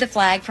to move the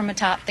flag from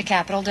atop the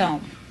Capitol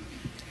dome.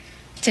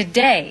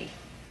 Today,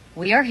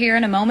 we are here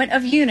in a moment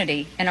of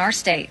unity in our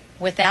state,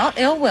 without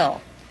ill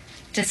will,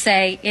 to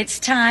say it's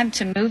time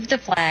to move the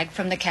flag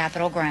from the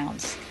Capitol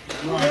grounds.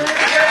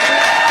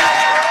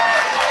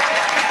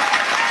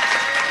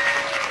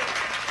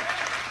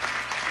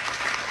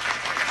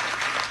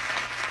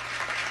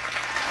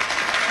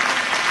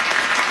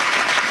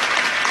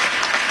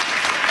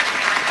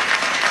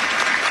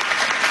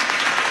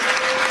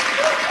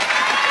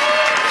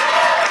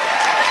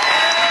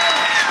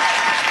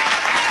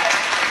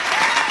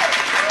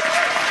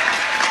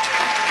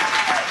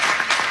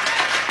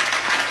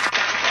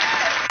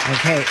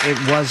 Okay, it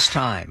was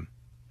time.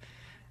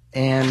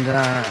 And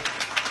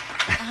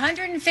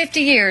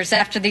 150 years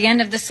after the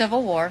end of the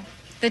Civil War,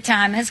 the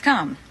time has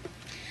come.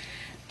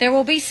 There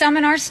will be some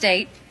in our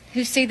state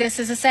who see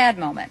this as a sad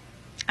moment.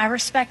 I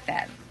respect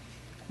that.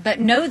 But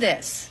know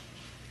this,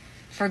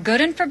 for good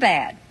and for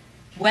bad,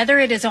 whether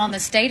it is on the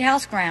State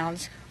House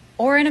grounds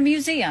or in a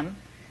museum,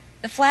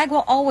 the flag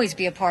will always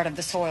be a part of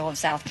the soil of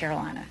South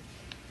Carolina.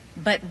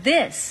 But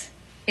this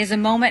is a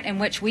moment in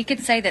which we can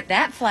say that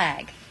that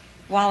flag,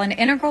 while an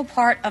integral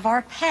part of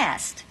our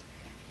past,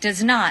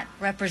 does not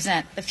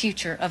represent the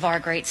future of our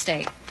great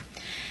state.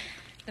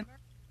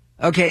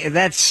 Okay,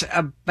 that's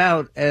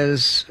about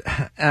as,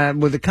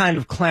 with the kind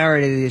of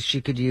clarity that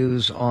she could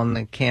use on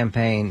the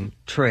campaign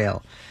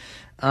trail.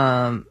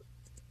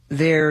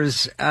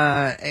 There's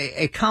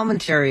a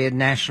commentary at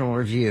National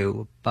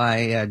Review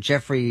by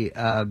Jeffrey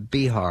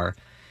Behar,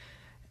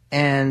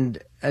 and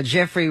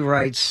Jeffrey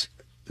writes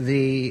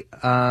the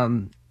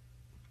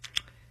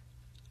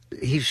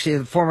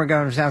former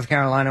governor of South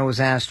Carolina was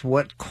asked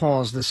what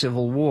caused the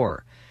Civil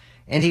War.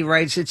 And he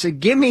writes, it's a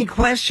gimme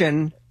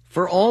question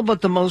for all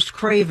but the most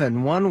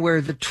craven, one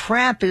where the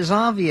trap is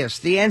obvious.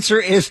 The answer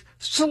is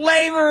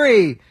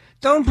slavery.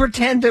 Don't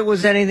pretend it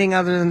was anything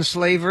other than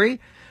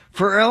slavery,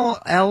 for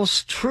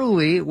else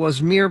truly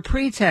was mere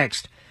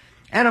pretext.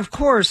 And of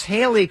course,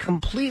 Haley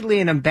completely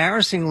and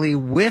embarrassingly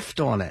whiffed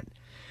on it.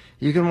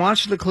 You can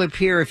watch the clip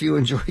here if you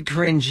enjoy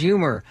cringe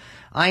humor.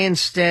 I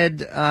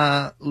instead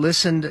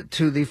listened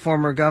to the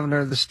former governor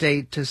of the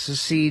state to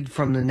secede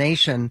from the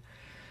nation.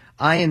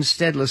 I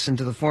instead listened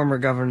to the former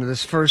governor of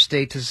this first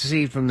state to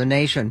secede from the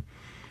nation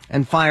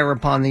and fire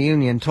upon the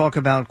Union, talk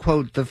about,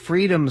 quote, the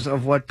freedoms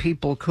of what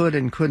people could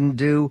and couldn't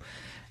do,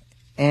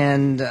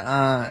 and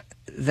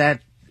that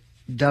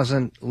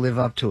doesn't live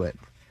up to it.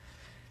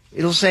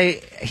 It'll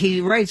say,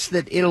 he writes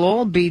that it'll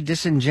all be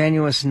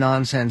disingenuous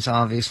nonsense,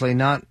 obviously,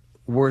 not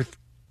worth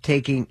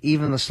taking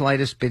even the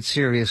slightest bit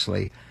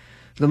seriously.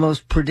 The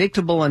most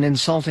predictable and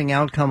insulting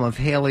outcome of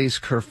Haley's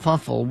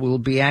kerfuffle will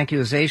be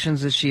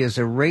accusations that she is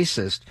a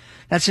racist.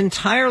 That's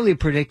entirely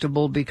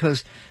predictable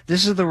because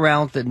this is the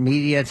route that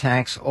media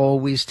attacks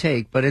always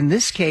take. But in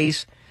this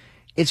case,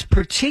 it's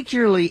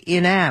particularly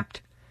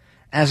inapt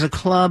as a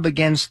club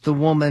against the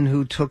woman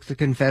who took the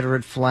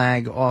Confederate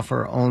flag off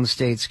her own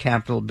state's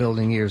Capitol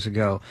building years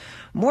ago.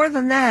 More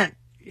than that,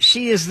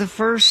 she is the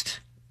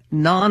first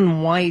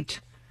non-white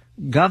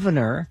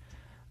governor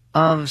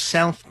of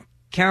South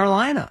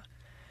Carolina.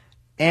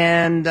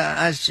 And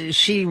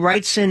she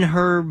writes in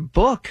her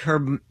book,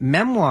 her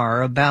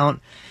memoir, about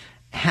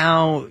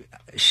how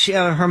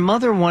her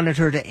mother wanted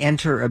her to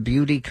enter a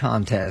beauty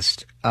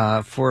contest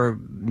for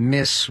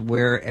Miss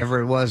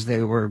wherever it was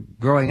they were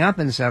growing up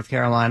in South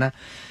Carolina.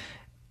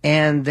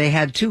 And they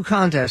had two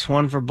contests,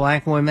 one for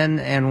black women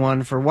and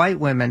one for white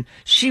women.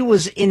 She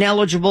was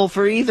ineligible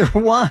for either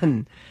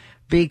one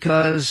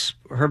because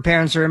her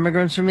parents are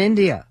immigrants from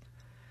India.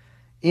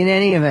 In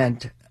any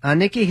event,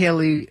 Nikki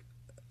Haley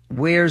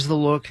wears the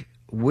look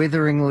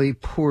witheringly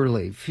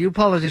poorly. Few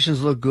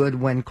politicians look good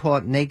when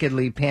caught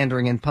nakedly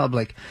pandering in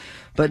public,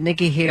 but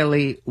Nikki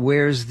Haley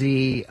wears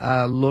the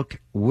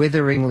look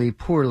witheringly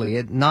poorly.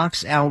 It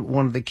knocks out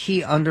one of the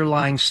key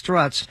underlying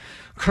struts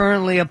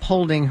currently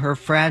upholding her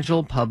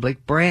fragile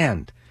public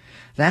brand.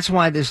 That's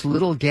why this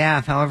little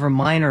gaffe, however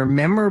minor,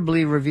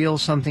 memorably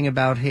reveals something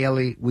about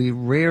Haley. We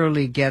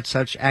rarely get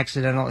such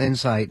accidental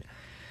insight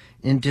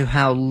into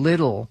how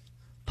little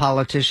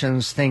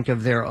politicians think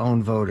of their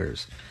own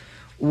voters.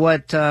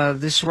 What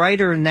this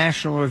writer in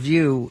National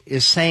Review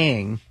is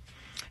saying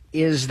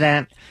is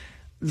that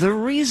the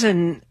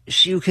reason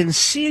you can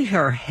see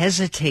her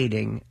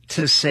hesitating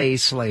to say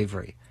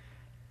slavery,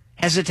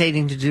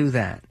 hesitating to do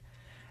that,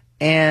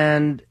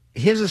 and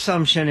his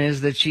assumption is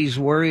that she's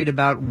worried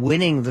about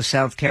winning the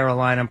South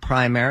Carolina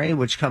primary,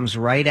 which comes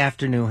right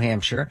after New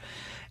Hampshire,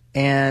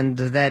 and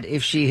that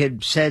if she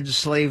had said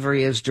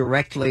slavery as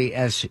directly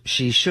as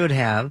she should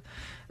have,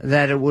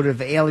 that it would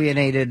have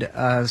alienated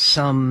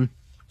some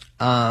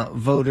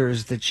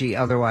voters that she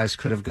otherwise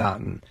could have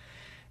gotten.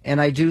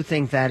 And I do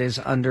think that is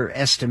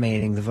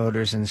underestimating the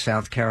voters in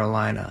South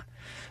Carolina.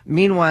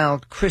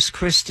 Meanwhile, Chris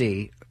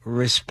Christie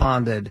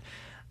responded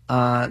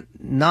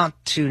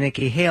not to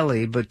Nikki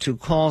Haley, but to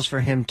calls for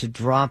him to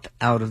drop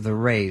out of the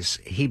race.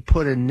 He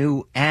put a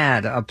new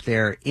ad up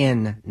there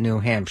in New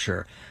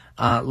Hampshire.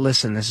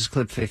 Listen, this is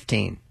clip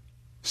 15.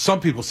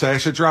 Some people say I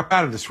should drop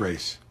out of this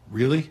race.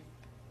 Really?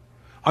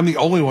 I'm the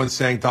only one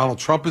saying Donald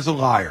Trump is a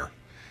liar.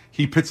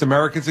 He pits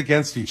Americans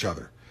against each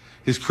other.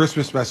 His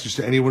Christmas message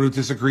to anyone who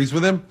disagrees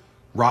with him?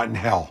 Rotten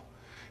hell.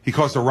 He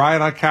caused a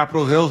riot on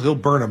Capitol Hill. He'll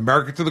burn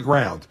America to the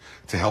ground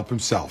to help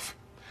himself.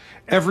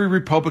 Every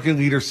Republican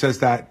leader says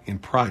that in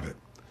private.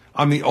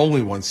 I'm the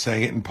only one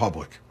saying it in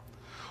public.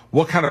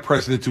 What kind of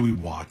president do we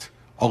want?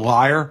 A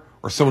liar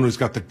or someone who's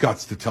got the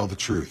guts to tell the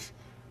truth?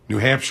 New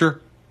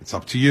Hampshire, it's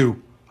up to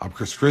you. I'm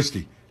Chris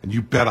Christie, and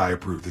you bet I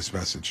approve this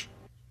message.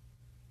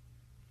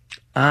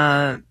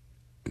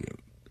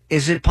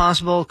 Is it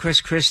possible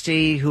Chris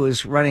Christie, who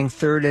is running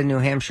third in New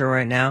Hampshire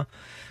right now,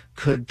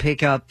 could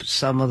pick up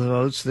some of the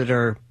votes that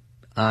are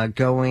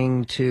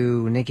going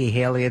to Nikki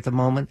Haley at the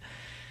moment?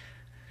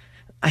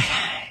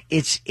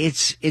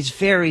 It's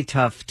very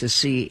tough to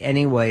see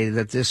any way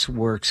that this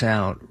works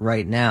out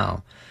right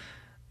now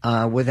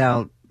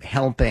without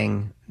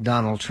helping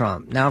Donald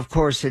Trump. Now, of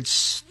course,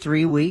 it's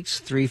 3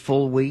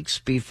 full weeks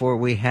before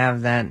we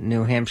have that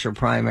New Hampshire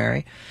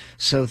primary.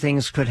 So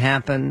things could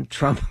happen.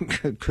 Trump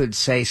could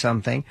say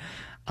something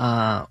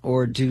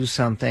or do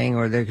something,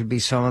 or there could be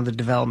some other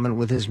development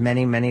with his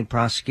many, many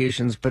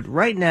prosecutions. But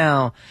right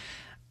now,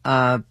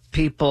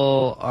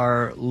 people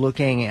are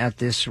looking at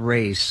this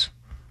race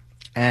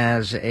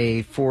as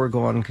a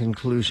foregone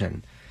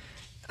conclusion.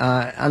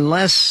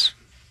 Unless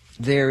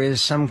there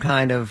is some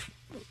kind of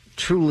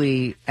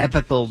truly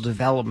epical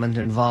development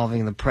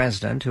involving the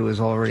president, who is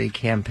already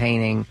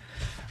campaigning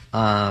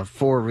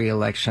for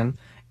re-election,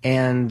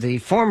 and the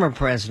former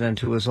president,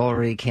 who is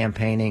already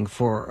campaigning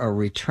for a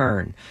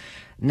return.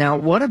 Now,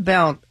 what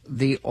about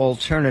the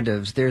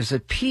alternatives? There's a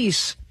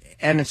piece,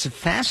 and it's a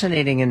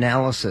fascinating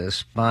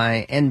analysis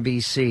by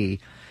NBC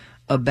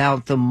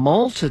about the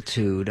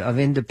multitude of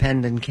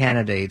independent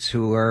candidates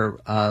who are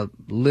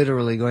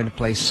literally going to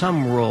play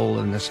some role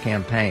in this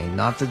campaign.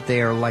 Not that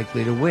they are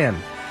likely to win,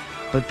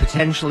 but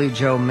potentially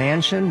Joe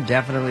Manchin,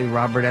 definitely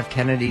Robert F.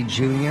 Kennedy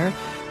Jr.,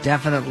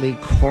 definitely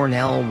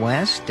Cornel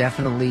West,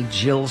 definitely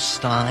Jill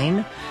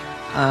Stein.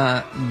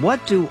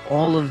 What do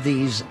all of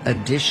these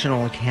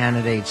additional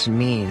candidates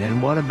mean?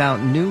 And what about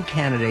new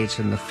candidates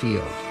in the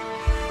field?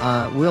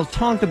 We'll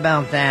talk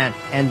about that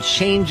and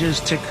changes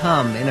to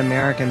come in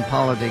American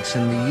politics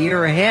in the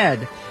year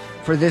ahead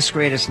for this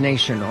greatest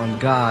nation on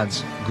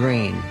God's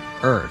green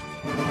earth.